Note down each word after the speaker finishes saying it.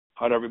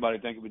Hi, everybody.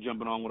 Thank you for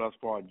jumping on with us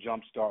for our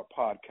Jumpstart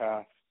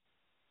podcast.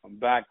 I'm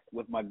back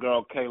with my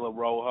girl, Kayla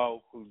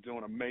Rojo, who's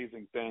doing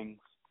amazing things,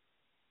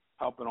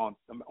 helping on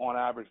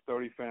average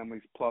 30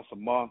 families plus a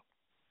month,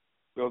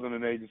 building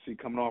an agency,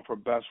 coming off her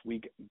best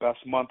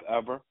month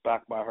ever,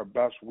 backed by her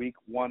best week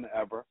one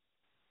ever,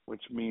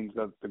 which means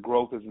that the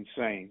growth is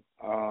insane.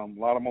 A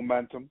lot of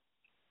momentum,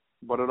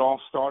 but it all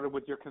started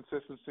with your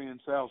consistency in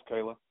sales,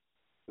 Kayla.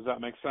 Does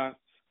that make sense?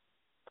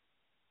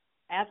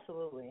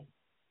 Absolutely.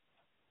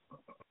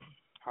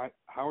 Hi,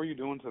 how are you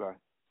doing today?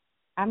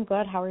 I'm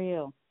good. How are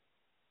you?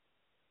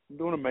 I'm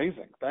doing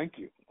amazing. Thank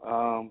you.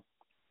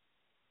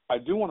 I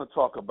do want to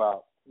talk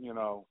about,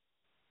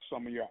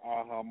 some of your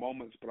aha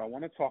moments, but I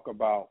want to talk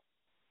about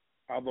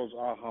how those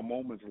aha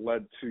moments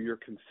led to your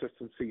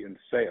consistency in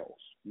sales.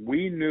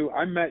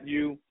 I met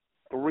you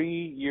 3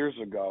 years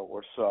ago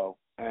or so,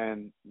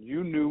 and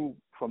you knew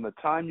from the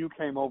time you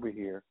came over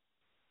here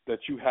that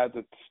you had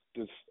the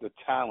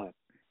talent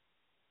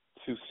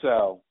to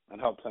sell and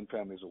help 10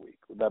 families a week.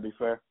 Would that be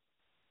fair?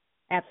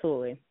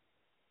 Absolutely.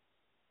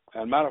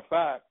 And matter of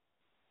fact,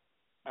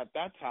 at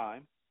that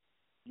time,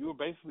 you were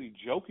basically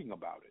joking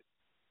about it.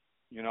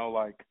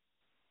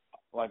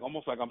 Like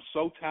almost like, I'm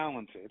so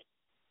talented,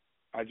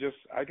 I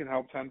can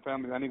help 10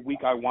 families any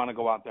week I want to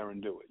go out there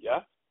and do it, yeah?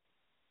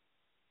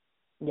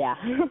 Yeah.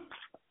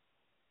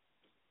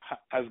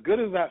 As good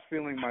as that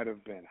feeling might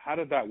have been, how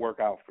did that work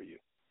out for you?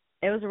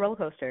 It was a roller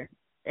coaster.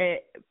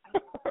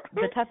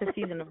 The toughest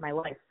season of my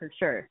life, for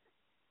sure.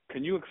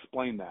 Can you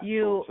explain that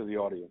to the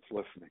audience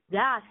listening?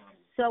 Yeah.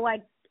 So I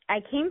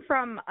came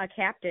from a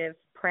captive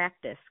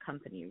practice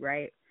company,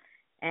 right?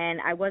 And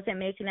I wasn't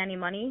making any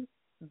money,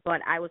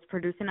 but I was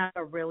producing at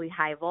a really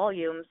high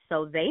volume,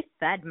 so they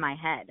fed my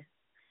head.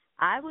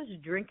 I was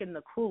drinking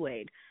the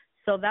Kool-Aid.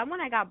 So then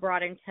when I got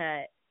brought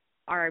into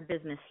our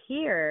business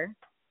here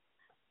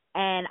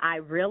and I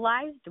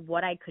realized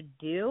what I could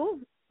do,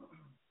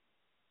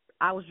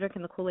 I was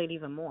drinking the Kool-Aid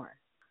even more.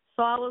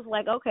 So I was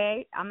like,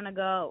 okay,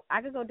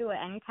 I could go do it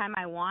anytime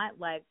I want.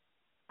 Like,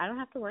 I don't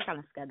have to work on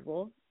a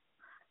schedule.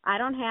 I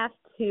don't have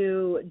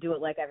to do it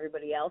like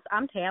everybody else.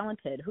 I'm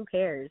talented. Who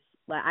cares?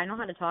 Like, I know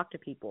how to talk to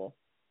people.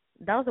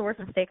 That was the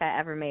worst mistake I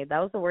ever made. That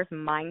was the worst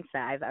mindset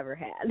I've ever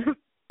had.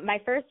 My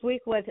first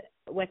week with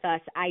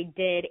us, I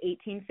did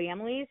 18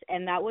 families,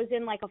 and that was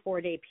in like a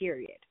 4-day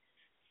period.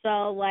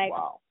 So, like,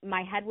 wow.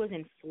 My head was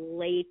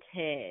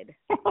inflated.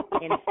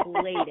 And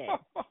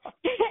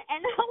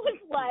I was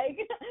like,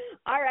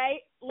 all right,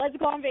 let's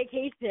go on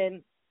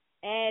vacation.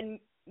 And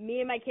me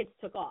and my kids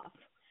took off.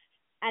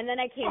 And then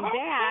I came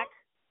back,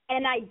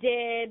 and I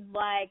did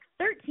like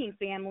 13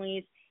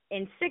 families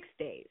in 6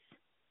 days.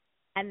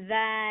 And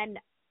then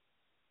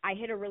I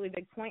hit a really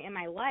big point in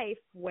my life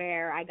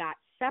where I got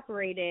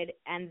separated,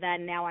 and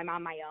then now I'm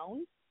on my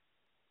own.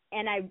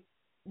 And I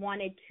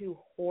wanted to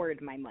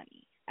hoard my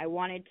money. I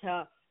wanted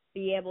to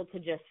be able to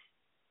just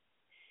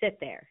sit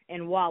there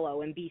and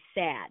wallow and be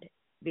sad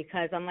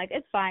because I'm like,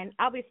 it's fine.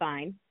 I'll be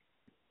fine.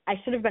 I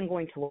should have been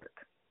going to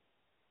work.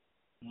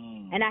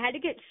 And I had to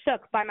get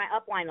shook by my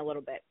upline a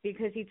little bit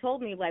because he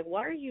told me, like,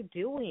 what are you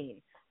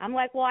doing? I'm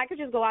like, well, I could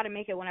just go out and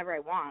make it whenever I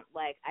want.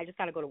 Like, I just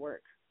got to go to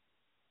work.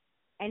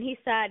 And he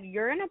said,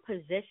 you're in a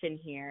position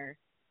here.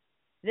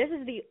 This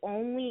is the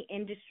only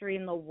industry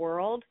in the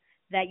world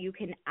that you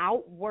can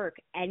outwork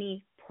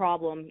any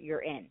problem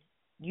you're in.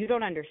 You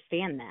don't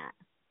understand that.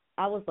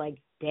 I was like,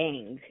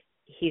 dang,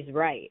 he's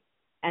right.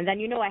 And then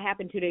you know what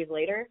happened 2 days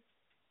later?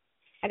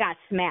 I got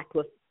smacked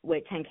with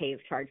 10K of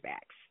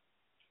chargebacks.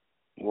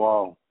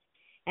 Wow.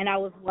 And I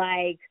was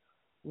like,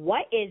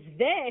 what is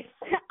this?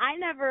 I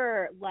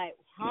never, like,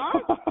 huh?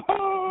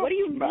 What do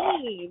you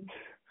mean?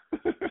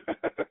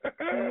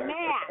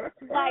 Mad.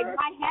 Like,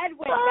 my head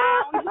went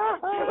down.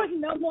 There was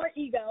no more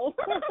ego.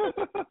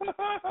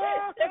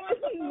 There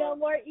was no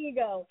more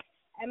ego.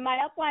 And my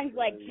upline's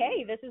like,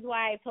 hey, this is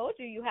why I told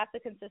you you have to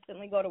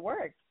consistently go to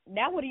work.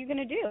 Now what are you going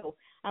to do?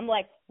 I'm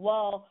like,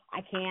 well,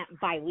 I can't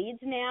buy leads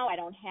now. I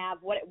don't have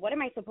 – what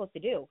am I supposed to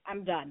do?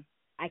 I'm done.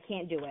 I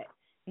can't do it.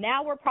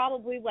 Now we're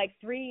probably like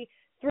three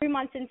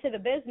months into the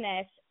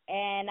business,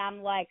 and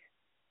I'm like,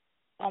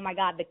 oh, my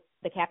God,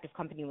 the captive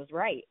company was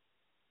right.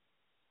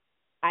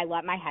 I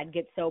let my head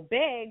get so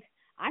big,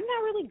 I'm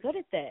not really good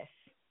at this.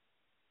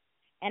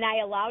 And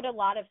I allowed a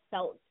lot of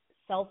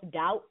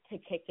self-doubt to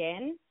kick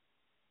in,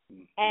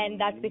 and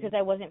that's because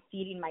I wasn't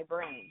feeding my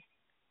brain.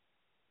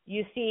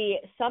 You see,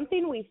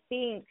 something we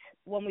think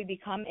when we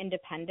become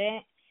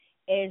independent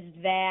is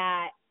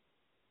that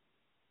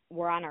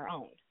we're on our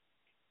own.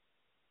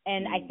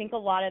 And I think a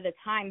lot of the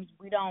times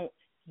we don't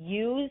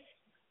use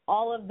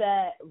all of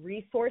the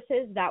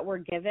resources that we're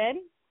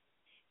given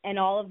and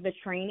all of the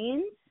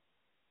trainings.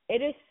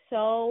 It is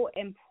so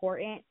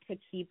important to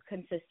keep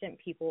consistent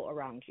people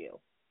around you.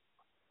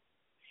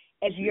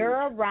 If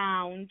you're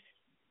around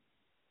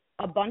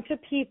a bunch of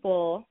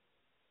people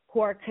who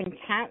are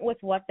content with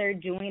what they're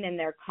doing and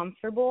they're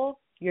comfortable,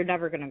 you're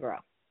never going to grow.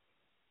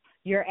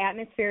 Your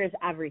atmosphere is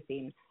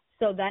everything.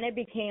 So then it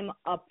became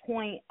a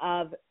point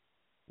of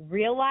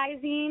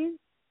realizing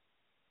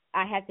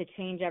I had to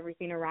change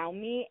everything around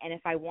me. And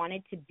if I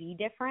wanted to be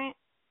different,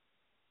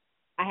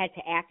 I had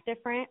to act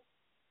different.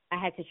 I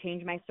had to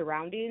change my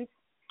surroundings,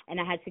 and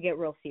I had to get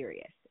real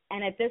serious.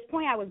 And at this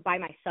point, I was by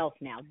myself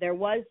now.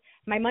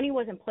 My money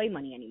wasn't play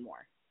money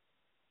anymore.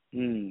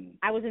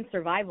 I was in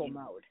survival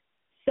mode.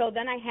 So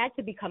then I had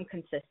to become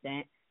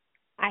consistent.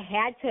 I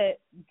had to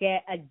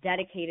get a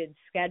dedicated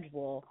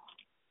schedule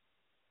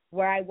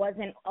where I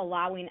wasn't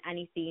allowing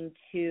anything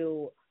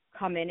to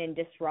come in and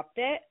disrupt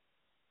it.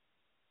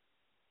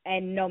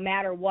 And no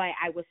matter what,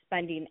 I was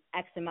spending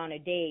X amount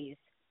of days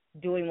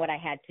doing what I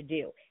had to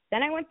do.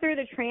 Then I went through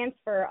the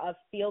transfer of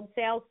field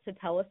sales to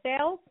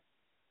telesales,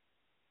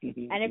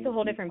 and it's a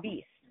whole different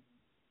beast.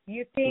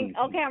 You think,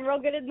 okay, I'm real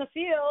good in the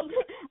field.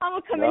 I'm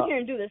going to come in here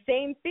and do the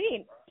same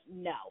thing.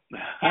 No,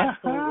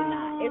 absolutely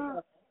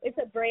not. It's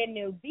a brand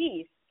new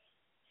beast.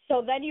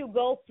 So then you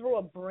go through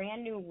a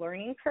brand new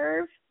learning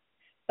curve.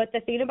 But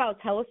the thing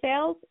about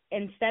telesales,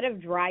 instead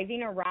of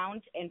driving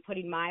around and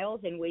putting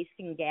miles and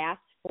wasting gas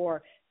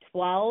for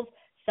 12,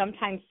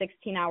 sometimes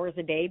 16 hours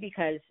a day,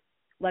 because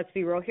let's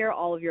be real here,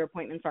 all of your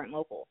appointments aren't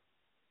local.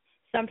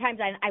 Sometimes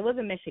I live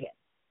in Michigan.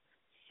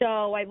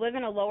 So I live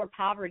in a lower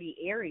poverty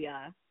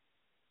area.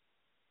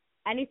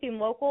 Anything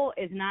local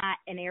is not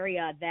an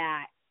area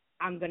that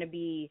I'm going to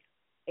be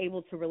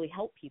able to really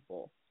help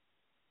people.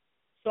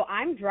 So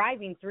I'm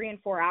driving 3 and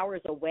 4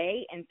 hours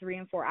away and 3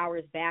 and 4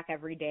 hours back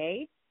every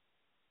day.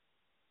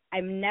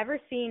 I'm never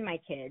seeing my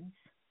kids.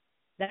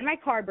 Then my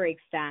car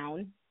breaks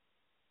down,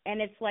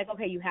 and it's like,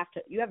 okay, you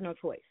have no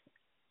choice.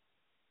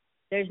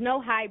 There's no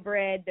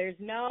hybrid. There's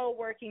no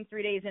working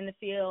 3 days in the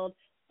field,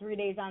 3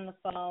 days on the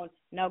phone.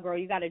 No, girl,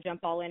 you got to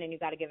jump all in, and you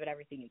got to give it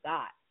everything you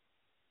got.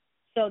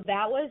 So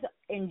that was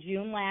in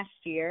June last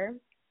year.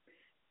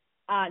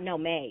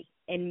 May.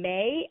 In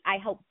May, I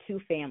helped 2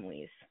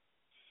 families.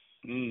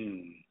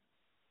 2.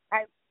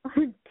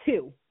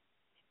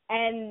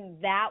 And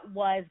that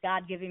was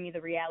God giving me the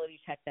reality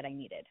check that I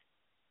needed.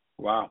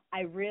 Wow.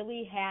 I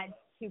really had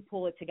to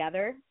pull it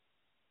together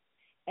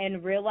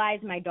and realize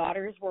my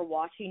daughters were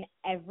watching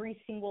every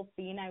single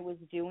thing I was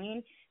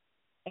doing,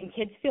 and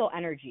kids feel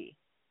energy.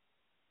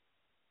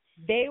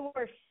 They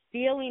were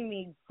feeling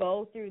me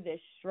go through this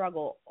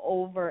struggle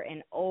over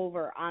and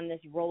over on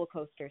this roller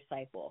coaster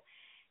cycle.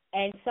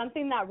 And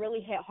something that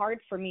really hit hard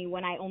for me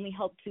when I only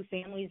helped 2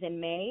 families in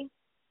May,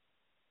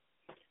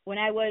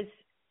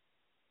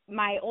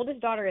 my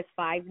oldest daughter is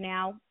 5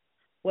 now.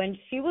 When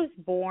she was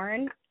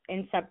born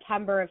in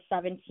September of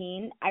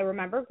 17, I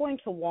remember going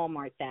to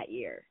Walmart that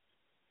year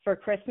for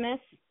Christmas,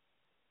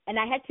 and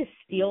I had to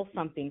steal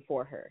something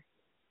for her.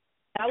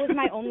 That was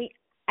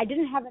I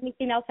didn't have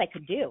anything else I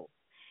could do.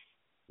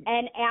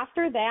 And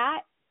after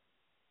that,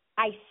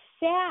 I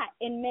sat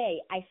in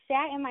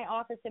my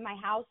office in my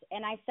house,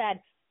 and I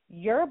said,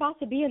 you're about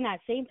to be in that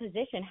same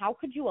position. How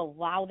could you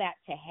allow that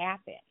to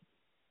happen?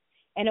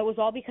 And it was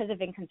all because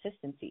of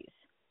inconsistencies.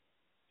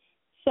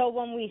 So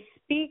when we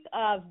speak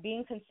of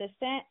being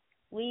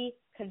consistently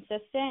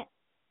consistent,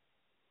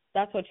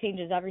 that's what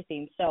changes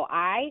everything. So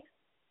I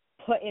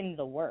put in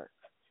the work,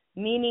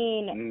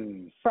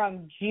 meaning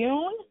from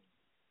June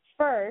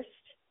 1st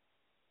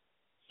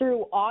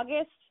through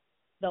August,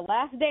 the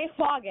last day of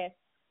August,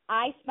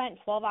 I spent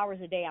 12 hours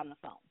a day on the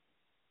phone.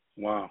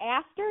 Wow.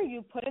 After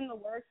you put in the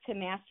work to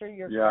master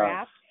your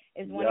craft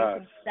is when you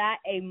can set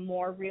a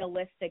more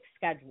realistic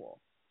schedule.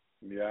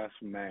 Yes,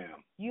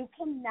 ma'am. You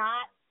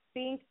cannot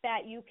think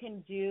that you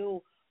can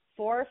do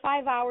 4 or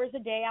 5 hours a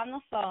day on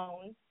the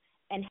phone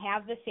and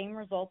have the same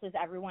results as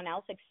everyone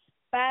else,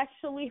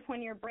 especially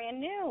when you're brand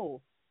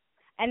new.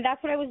 And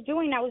that's what I was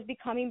doing. I was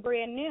becoming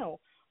brand new.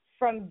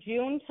 From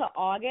June to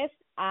August,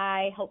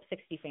 I helped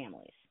 60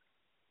 families.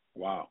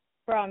 Wow.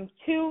 From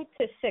 2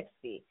 to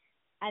 60.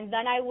 And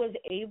then I was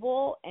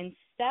able,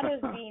 instead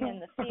of being in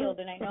the field,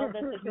 and I know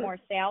this is more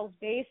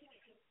sales-based,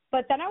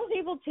 but then I was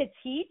able to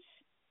teach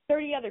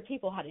 30 other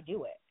people how to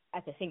do it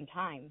at the same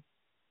time.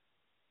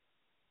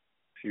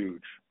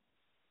 Huge.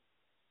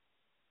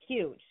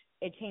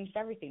 It changed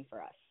everything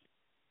for us.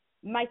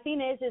 My thing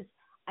is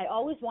I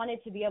always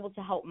wanted to be able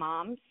to help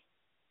moms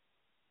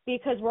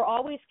because we're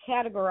always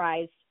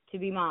categorized to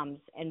be moms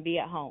and be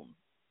at home,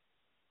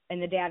 and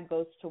the dad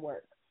goes to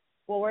work.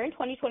 Well, we're in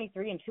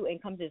 2023, and 2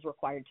 incomes is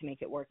required to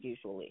make it work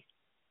usually.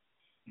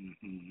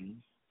 Mm-hmm.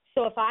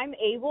 So if I'm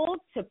able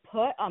to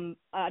put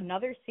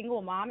another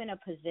single mom in a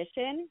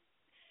position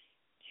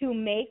to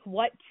make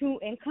what 2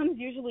 incomes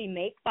usually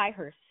make by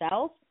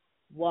herself,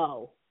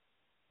 whoa.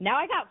 Now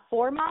I got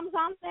 4 moms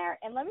on there,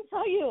 and let me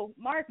tell you,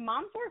 Mark,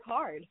 moms work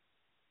hard.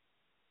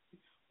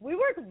 We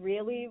work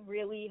really,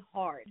 really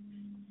hard.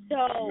 So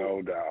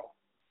no doubt.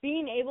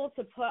 Being able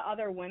to put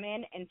other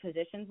women in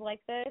positions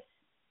like this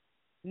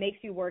makes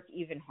you work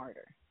even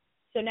harder.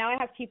 So now I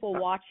have people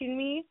watching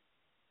me,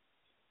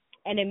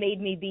 and it made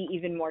me be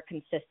even more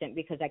consistent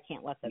because I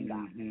can't let them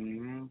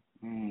down.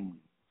 Mm-hmm.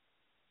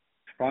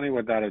 It's funny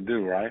what that'll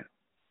do, right?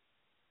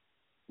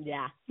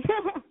 Yeah.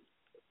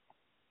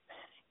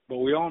 But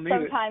we all need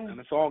it, and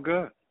it's all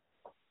good.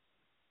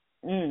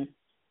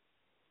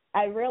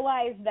 I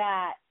realize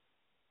that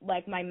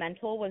like my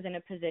mental was in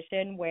a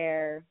position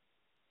where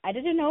I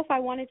didn't know if I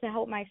wanted to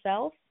help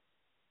myself,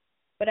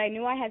 but I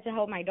knew I had to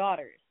help my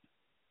daughters.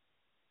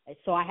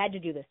 So I had to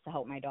do this to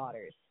help my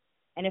daughters.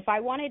 And if I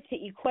wanted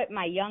to equip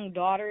my young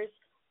daughters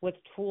with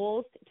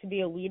tools to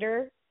be a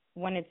leader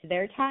when it's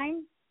their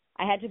time,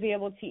 I had to be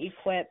able to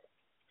equip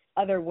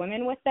other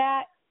women with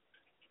that.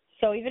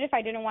 So even if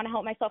I didn't want to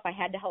help myself, I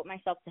had to help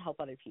myself to help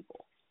other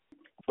people.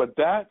 But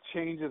that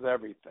changes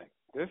everything.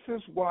 This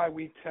is why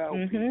we tell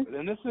people,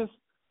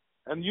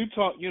 and you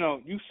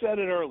said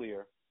it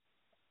earlier.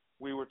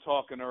 We were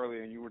talking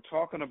earlier, and you were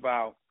talking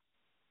about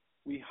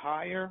we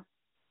hire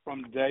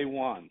from day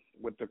one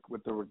with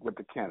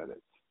the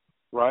candidates,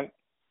 right?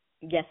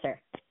 Yes, sir.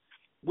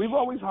 We've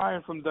always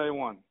hired from day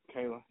one,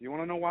 Kayla. You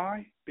want to know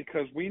why?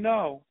 Because we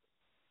know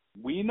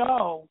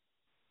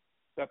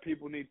that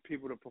people need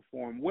people to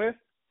perform with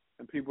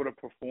and people to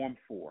perform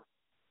for.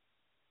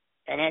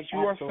 And as you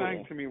are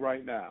saying to me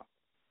right now,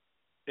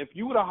 if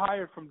you would have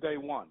hired from day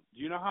one,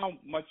 do you know how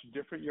much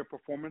different your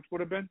performance would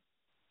have been?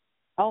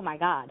 Oh, my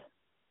God.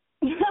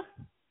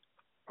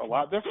 A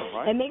lot different,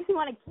 right? It makes me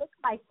want to kick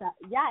myself.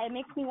 Yeah, it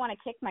makes me want to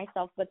kick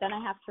myself, but then I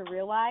have to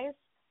realize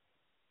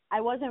I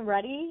wasn't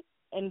ready,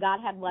 and God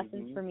had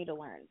lessons for me to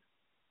learn.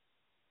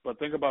 But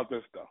think about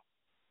this, though.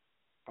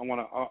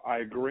 I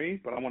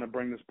agree, but I want to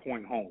bring this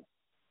point home.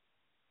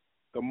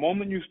 The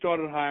moment you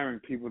started hiring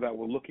people that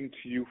were looking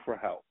to you for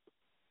help,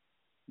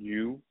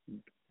 you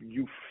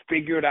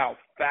figured out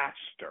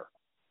faster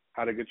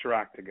how to get your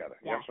act together.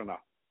 Yeah. Yes or no?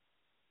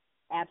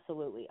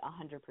 Absolutely,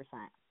 100%.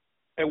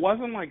 It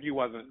wasn't like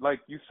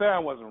you say I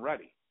wasn't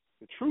ready.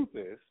 The truth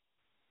is,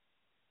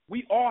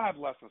 we all have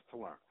lessons to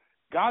learn.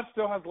 God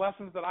still has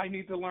lessons that I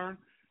need to learn,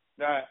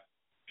 that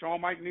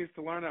Sean Mike needs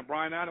to learn, that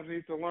Brian Adams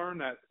needs to learn,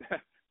 that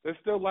there's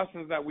still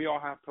lessons that we all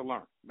have to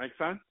learn. Make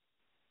sense?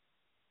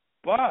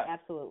 But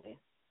absolutely,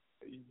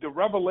 the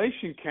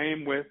revelation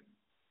came with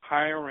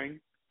hiring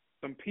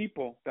some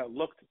people that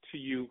looked to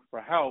you for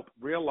help,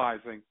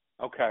 realizing,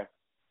 okay,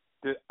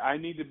 that I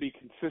need to be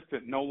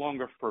consistent no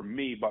longer for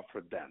me but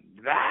for them.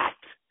 That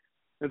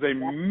is a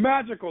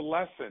magical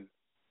lesson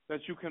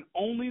that you can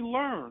only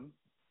learn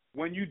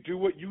when you do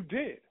what you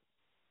did,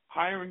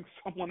 hiring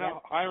someone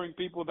else, hiring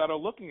people that are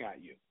looking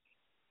at you.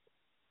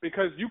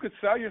 Because you could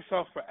sell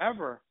yourself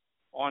forever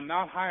on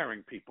not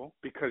hiring people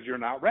because you're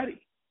not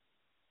ready.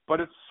 But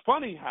it's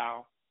funny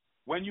how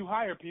when you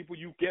hire people,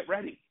 you get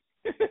ready.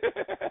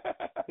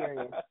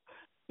 Period.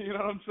 You know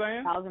what I'm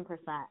saying?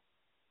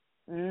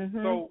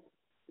 1,000%. So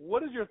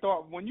what is your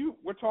thought when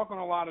we're talking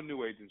to a lot of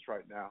new agents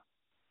right now?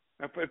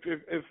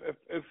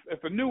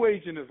 If a new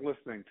agent is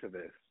listening to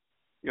this,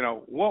 you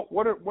know, what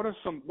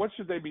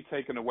should they be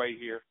taking away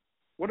here?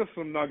 What are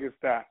some nuggets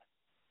that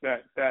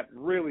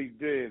really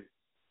did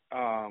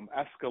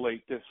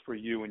escalate this for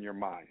you in your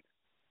mind?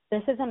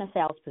 This isn't a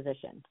sales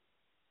position.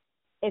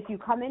 If you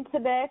come into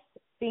this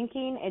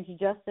thinking it's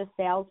just a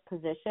sales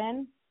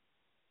position,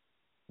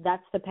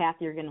 that's the path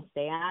you're going to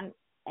stay on,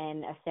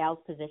 and a sales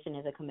position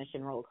is a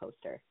commission roller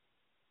coaster.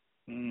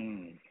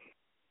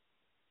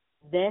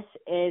 This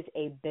is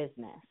a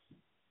business,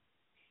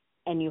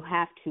 and you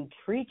have to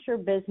treat your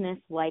business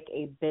like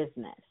a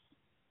business.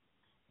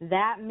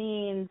 That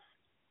means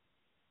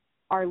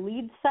our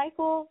lead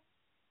cycle,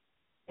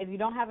 if you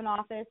don't have an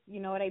office, you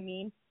know what I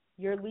mean?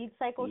 Your lead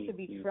cycle should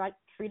be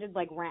treated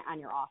like rent on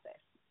your office,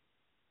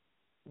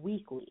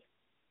 weekly.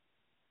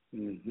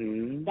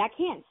 That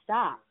can't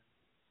stop.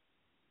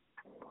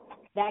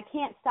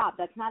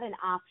 That's not an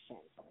option.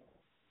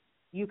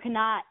 You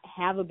cannot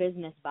have a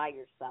business by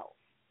yourself.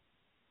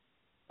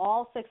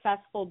 All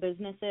successful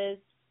businesses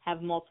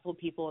have multiple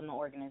people in the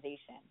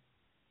organization.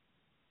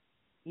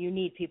 You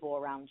need people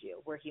around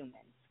you. We're humans.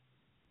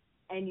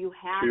 And you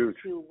have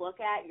to look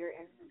at your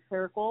inner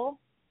circle,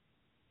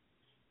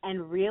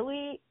 and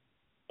really,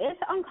 it's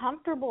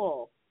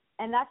uncomfortable.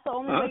 And that's the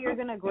only way you're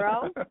going to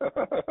grow.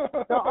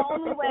 The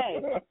only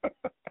way.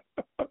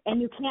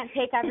 And you can't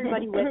take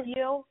everybody with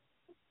you.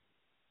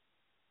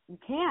 You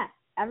can't.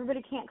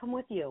 Everybody can't come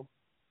with you.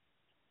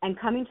 And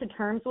coming to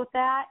terms with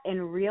that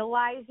and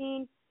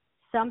realizing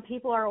some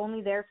people are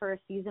only there for a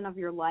season of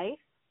your life,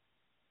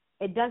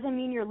 it doesn't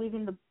mean you're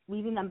leaving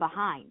them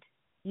behind.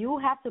 You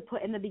have to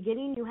put, in the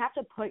beginning, you have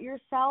to put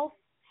yourself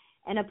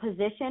in a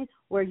position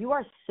where you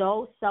are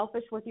so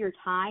selfish with your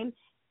time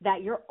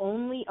that you're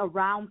only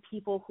around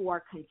people who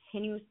are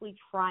continuously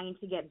trying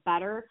to get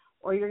better,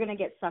 or you're going to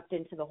get sucked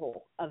into the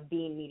hole of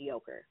being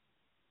mediocre.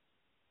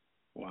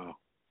 Wow.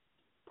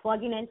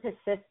 Plugging into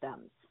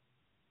systems.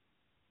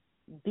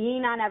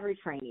 Being on every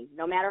training,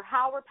 no matter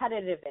how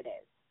repetitive it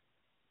is.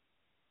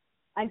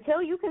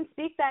 Until you can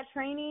speak that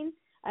training,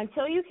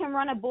 until you can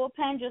run a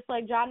bullpen just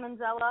like John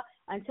Manzella,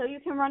 until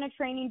you can run a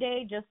training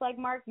day just like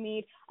Mark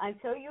Mead,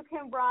 until you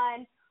can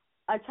run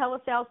a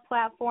telesales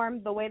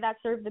platform the way that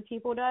Serve the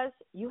People does,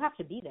 you have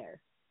to be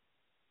there.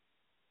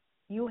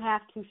 You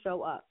have to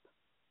show up.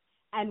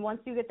 And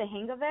once you get the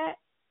hang of it,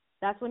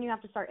 that's when you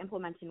have to start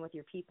implementing with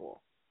your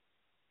people.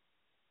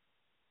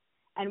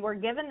 And we're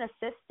given the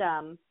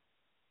system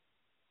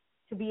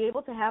to be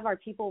able to have our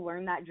people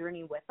learn that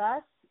journey with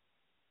us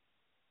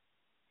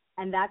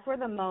And that's where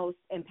the most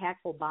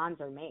impactful bonds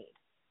are made,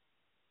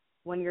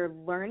 when you're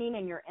learning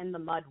and you're in the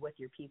mud with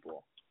your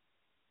people.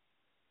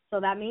 So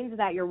that means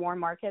that your warm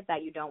market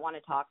that you don't want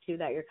to talk to,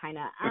 that you're kind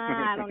of,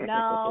 I don't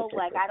know,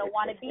 like I don't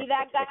want to be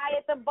that guy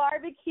at the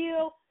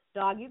barbecue.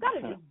 Dog, you got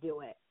to just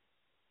do it.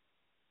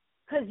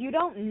 Because you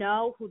don't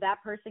know who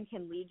that person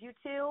can lead you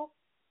to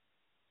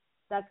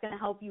that's going to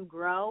help you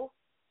grow,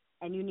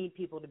 and you need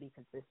people to be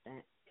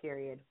consistent,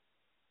 period.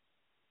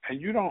 And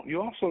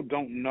you also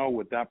don't know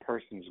what that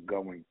person's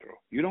going through.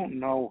 You don't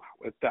know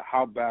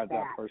how bad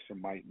that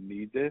person might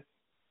need this.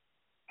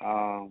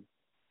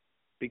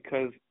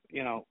 Because,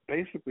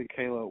 basically,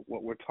 Kayla,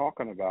 what we're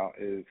talking about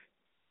is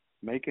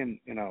making,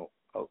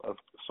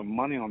 some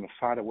money on the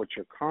side of what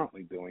you're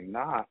currently doing,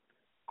 not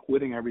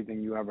quitting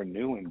everything you ever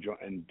knew and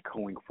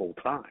going full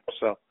time.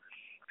 So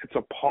it's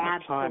a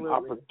part-time,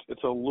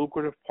 it's a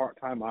lucrative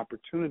part-time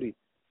opportunity.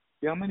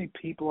 You know how many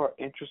people are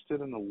interested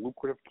in a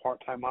lucrative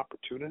part-time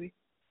opportunity?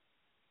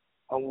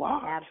 A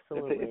lot.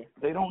 Absolutely.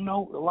 They don't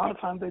know. A lot of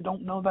times they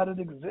don't know that it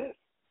exists.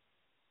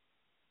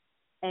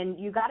 And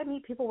you got to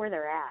meet people where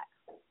they're at.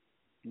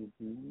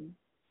 Mm-hmm.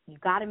 You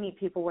got to meet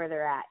people where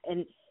they're at.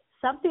 And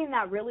something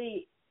that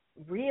really,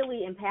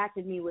 really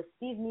impacted me was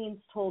Steve Means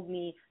told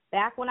me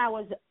back when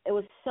it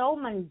was so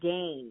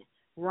mundane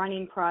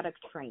running product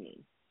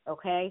training,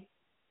 okay?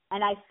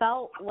 And I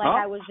felt like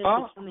I was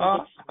just becoming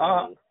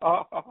dictionary.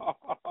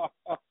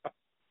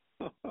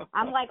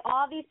 I'm like,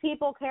 all these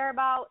people care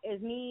about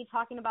is me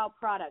talking about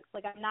products.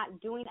 Like, I'm not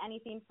doing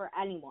anything for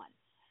anyone.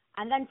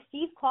 And then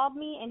Steve called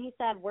me and he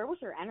said, where was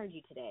your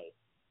energy today?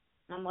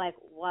 And I'm like,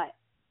 what?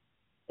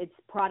 It's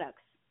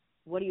products.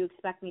 What do you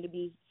expect me to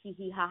be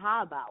hee-hee,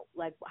 ha-ha about?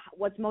 Like,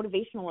 what's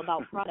motivational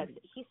about products?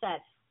 He said,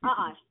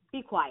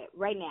 be quiet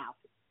right now.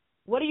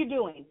 What are you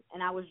doing?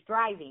 And I was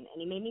driving,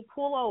 and he made me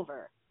pull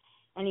over,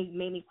 and he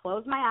made me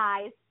close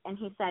my eyes, and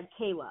he said,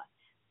 Kayla,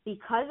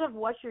 because of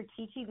what you're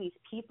teaching these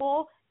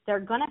people, they're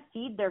going to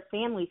feed their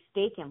family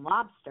steak and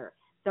lobster.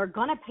 They're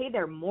going to pay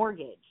their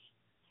mortgage.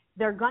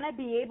 They're going to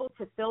be able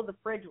to fill the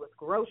fridge with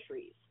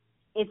groceries.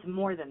 It's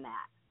more than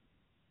that.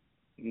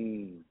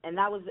 And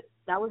that was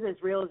as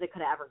real as it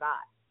could have ever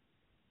got.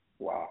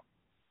 Wow.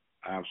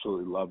 I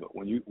absolutely love it.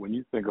 When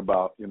you think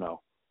about,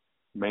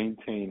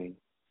 maintaining,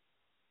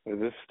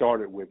 this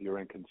started with your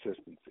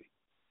inconsistency.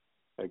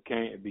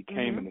 It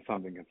became into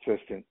something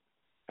consistent,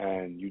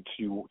 and you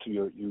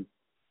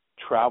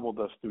traveled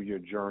us through your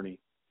journey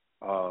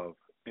of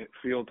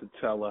field to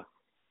teller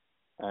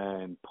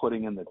and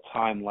putting in the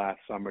time last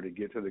summer to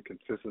get to the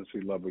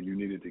consistency level you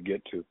needed to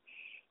get to,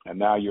 and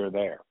now you're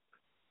there.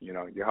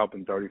 You're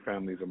helping 30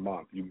 families a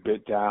month. You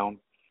bit down.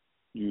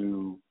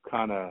 You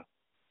kind of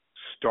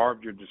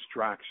starved your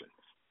distractions.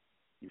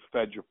 You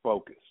fed your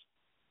focus.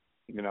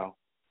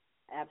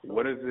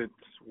 Absolutely.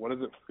 What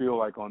does it feel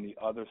like on the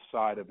other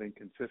side of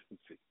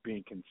inconsistency,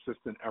 being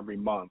consistent every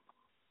month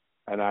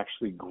and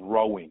actually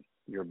growing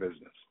your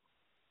business?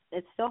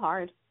 It's so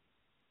hard.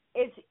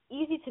 It's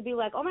easy to be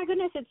like, oh my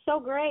goodness, it's so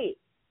great.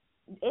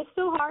 It's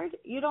so hard.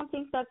 You don't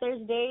think that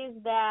there's days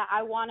that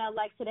I want to,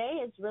 like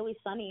today, it's really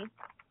sunny.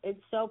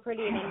 It's so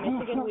pretty. And in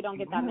Michigan, we don't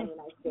get that many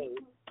nice days.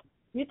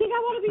 You think I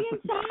want to be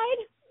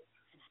inside?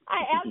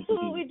 I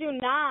absolutely do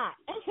not.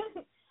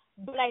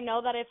 But I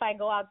know that if I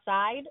go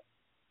outside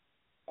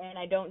and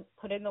I don't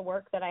put in the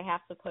work that I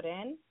have to put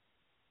in,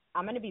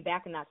 I'm going to be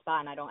back in that spot,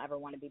 and I don't ever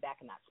want to be back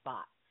in that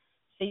spot.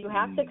 So you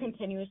have to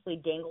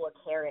continuously dangle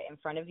a carrot in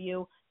front of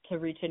you to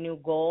reach a new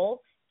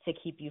goal to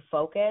keep you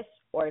focused,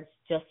 or it's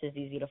just as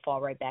easy to fall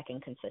right back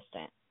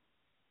inconsistent.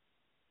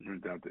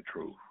 That's the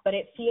truth. But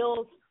it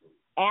feels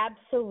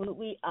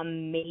absolutely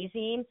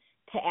amazing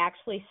to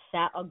actually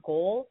set a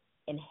goal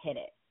and hit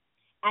it,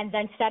 and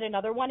then set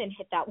another one and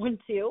hit that one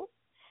too.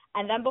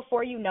 And then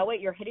before you know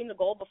it, you're hitting the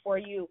goal before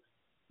you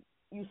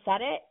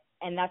set it,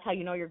 and that's how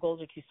you know your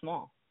goals are too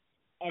small.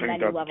 And then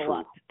you level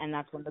up, and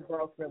that's when the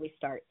growth really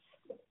starts.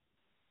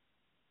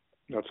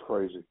 That's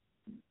crazy.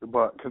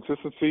 But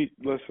consistency,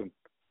 listen,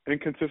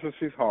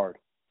 inconsistency's hard.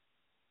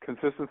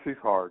 Consistency's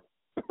hard.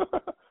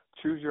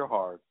 Choose your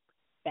hard.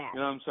 Bad. You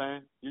know what I'm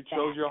saying? You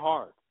chose your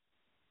hard.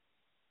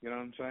 You know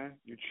what I'm saying?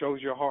 You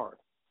chose your hard.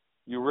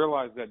 You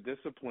realize that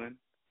discipline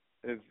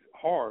is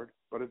hard,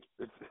 but it's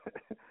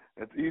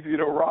it's easy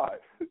to ride.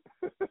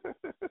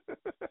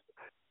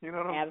 You know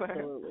what I'm saying?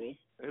 Absolutely.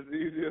 It's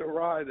easier to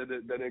ride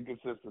than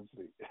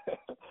inconsistency,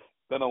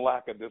 than a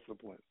lack of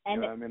discipline.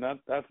 And I mean,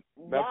 that's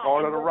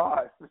harder to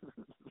ride.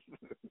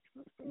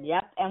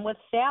 Yep. And with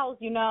sales,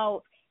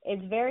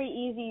 it's very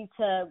easy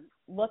to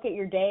look at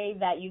your day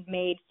that you've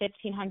made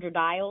 1,500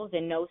 dials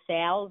and no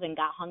sales and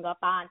got hung up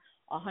on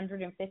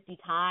 150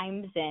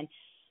 times, and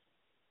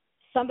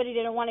somebody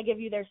didn't want to give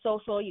you their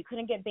social. You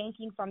couldn't get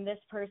banking from this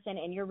person,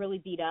 and you're really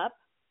beat up.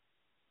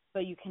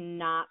 But you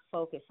cannot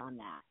focus on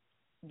that,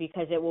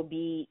 because it will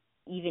be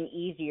even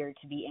easier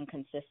to be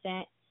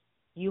inconsistent.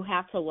 You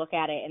have to look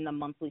at it in the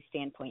monthly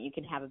standpoint. You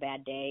can have a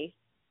bad day.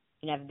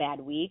 You can have a bad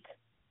week.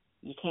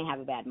 You can't have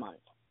a bad month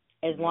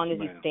as long as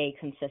you stay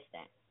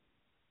consistent.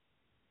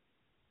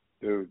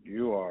 Dude,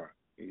 you are,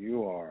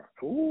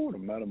 ooh, the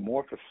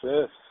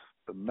metamorphosis.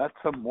 The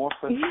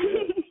Metamorphosis.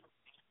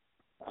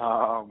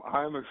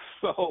 I'm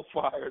so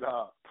fired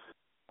up.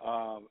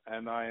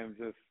 And I am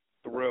just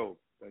thrilled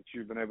that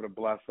you've been able to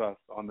bless us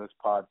on this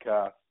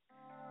podcast.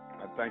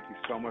 I thank you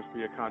so much for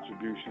your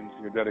contributions,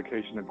 your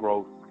dedication to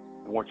growth,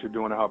 and what you're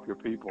doing to help your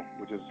people,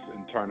 which is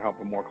in turn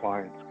helping more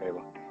clients,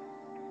 Kayla.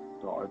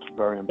 So it's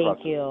very impressive.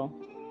 Thank you.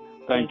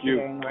 Thank you.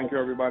 Very much. Thank you,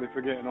 everybody,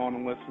 for getting on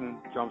and listening.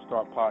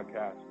 Jumpstart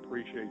Podcast.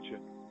 Appreciate you.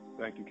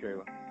 Thank you,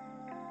 Kayla.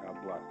 God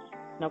bless.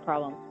 No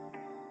problem.